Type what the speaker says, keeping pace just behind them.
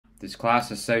This class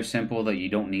is so simple that you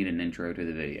don't need an intro to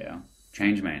the video.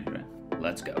 Change management.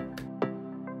 Let's go.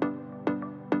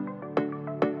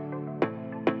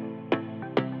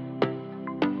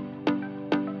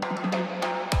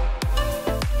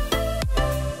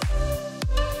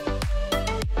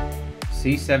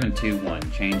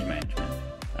 C721 Change Management.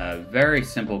 A very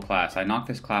simple class. I knocked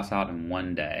this class out in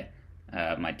one day.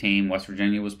 My team, West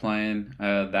Virginia, was playing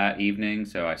that evening,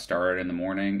 so I started in the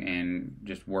morning and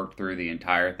just worked through the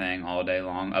entire thing all day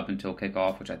long up until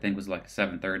kickoff, which I think was like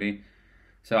 7:30.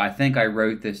 So I think I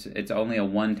wrote this. It's only a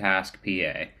one-task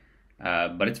PA,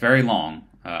 but it's very long.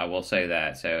 I will say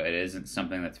that. So it isn't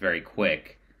something that's very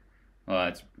quick. Well,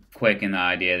 it's quick in the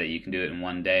idea that you can do it in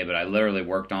one day, but I literally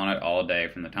worked on it all day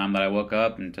from the time that I woke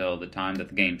up until the time that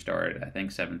the game started. I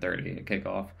think 7:30 at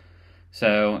kickoff.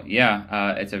 So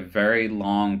yeah, it's a very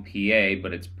long PA,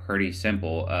 but it's pretty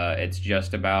simple. It's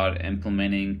just about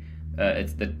implementing.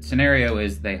 It's the scenario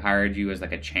is they hired you as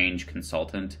like a change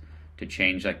consultant to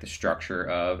change like the structure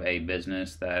of a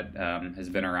business that has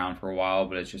been around for a while,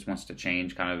 but it just wants to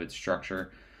change kind of its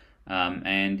structure.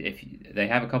 And if they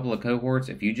have a couple of cohorts,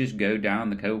 if you just go down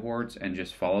the cohorts and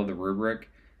just follow the rubric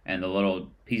and the little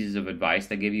pieces of advice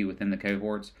they give you within the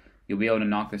cohorts, you'll be able to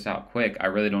knock this out quick. I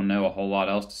really don't know a whole lot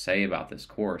else to say about this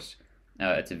course.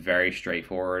 It's a very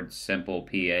straightforward, simple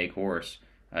PA course.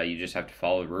 You just have to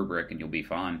follow the rubric and you'll be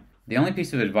fine. The only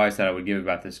piece of advice that I would give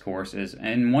about this course is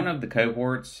in one of the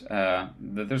cohorts,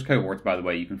 there's cohorts, by the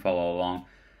way, you can follow along,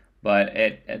 but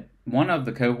at one of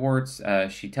the cohorts,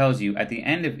 she tells you at the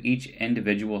end of each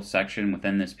individual section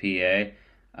within this PA,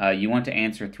 you want to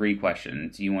answer 3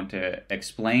 questions. You want to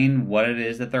explain what it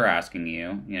is that they're asking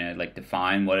you, like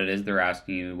define what it is they're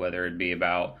asking you, whether it be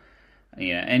about,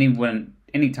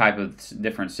 any type of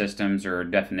different systems or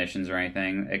definitions or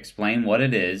anything. Explain what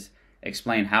it is,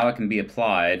 explain how it can be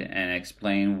applied, and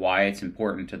explain why it's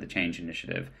important to the change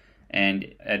initiative.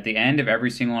 And at the end of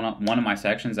every single one of my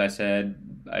sections, I said,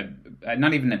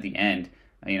 not even at the end,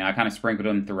 I kind of sprinkled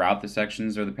them throughout the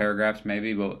sections or the paragraphs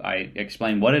maybe, but I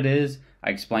explained what it is, I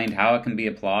explained how it can be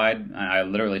applied, and I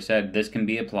literally said, this can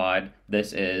be applied,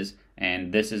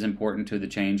 and this is important to the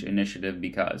change initiative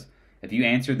because. If you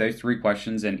answer those 3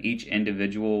 questions in each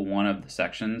individual one of the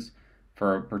sections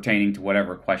for pertaining to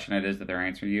whatever question it is that they're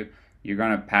answering you, you're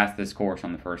going to pass this course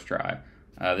on the first try.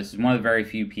 This is one of the very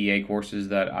few PA courses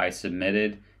that I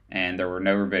submitted, and there were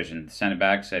no revisions. Sent it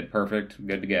back, said perfect,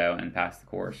 good to go, and passed the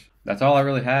course. That's all I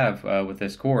really have with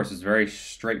this course. It's a very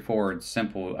straightforward,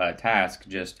 simple task.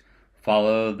 Just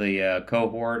follow the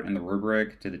cohort and the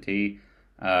rubric to the T.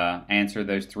 Answer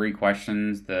those 3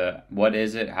 questions. What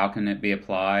is it, how can it be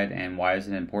applied, and why is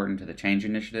it important to the change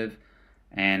initiative?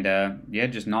 And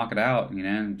just knock it out.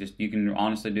 You can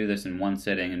honestly do this in one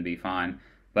sitting and be fine.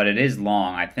 But it is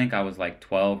long. I think I was like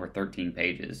 12 or 13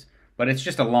 pages. But it's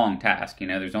just a long task.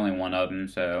 There's only one of them,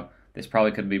 so this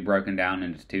probably could be broken down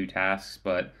into 2 tasks.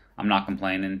 But I'm not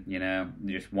complaining.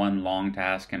 Just one long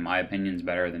task, in my opinion, is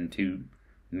better than 2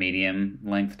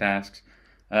 medium-length tasks.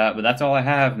 But that's all I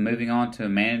have. Moving on to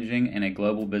managing in a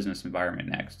global business environment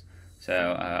next. So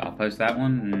I'll post that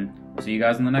one, and see you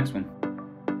guys in the next one.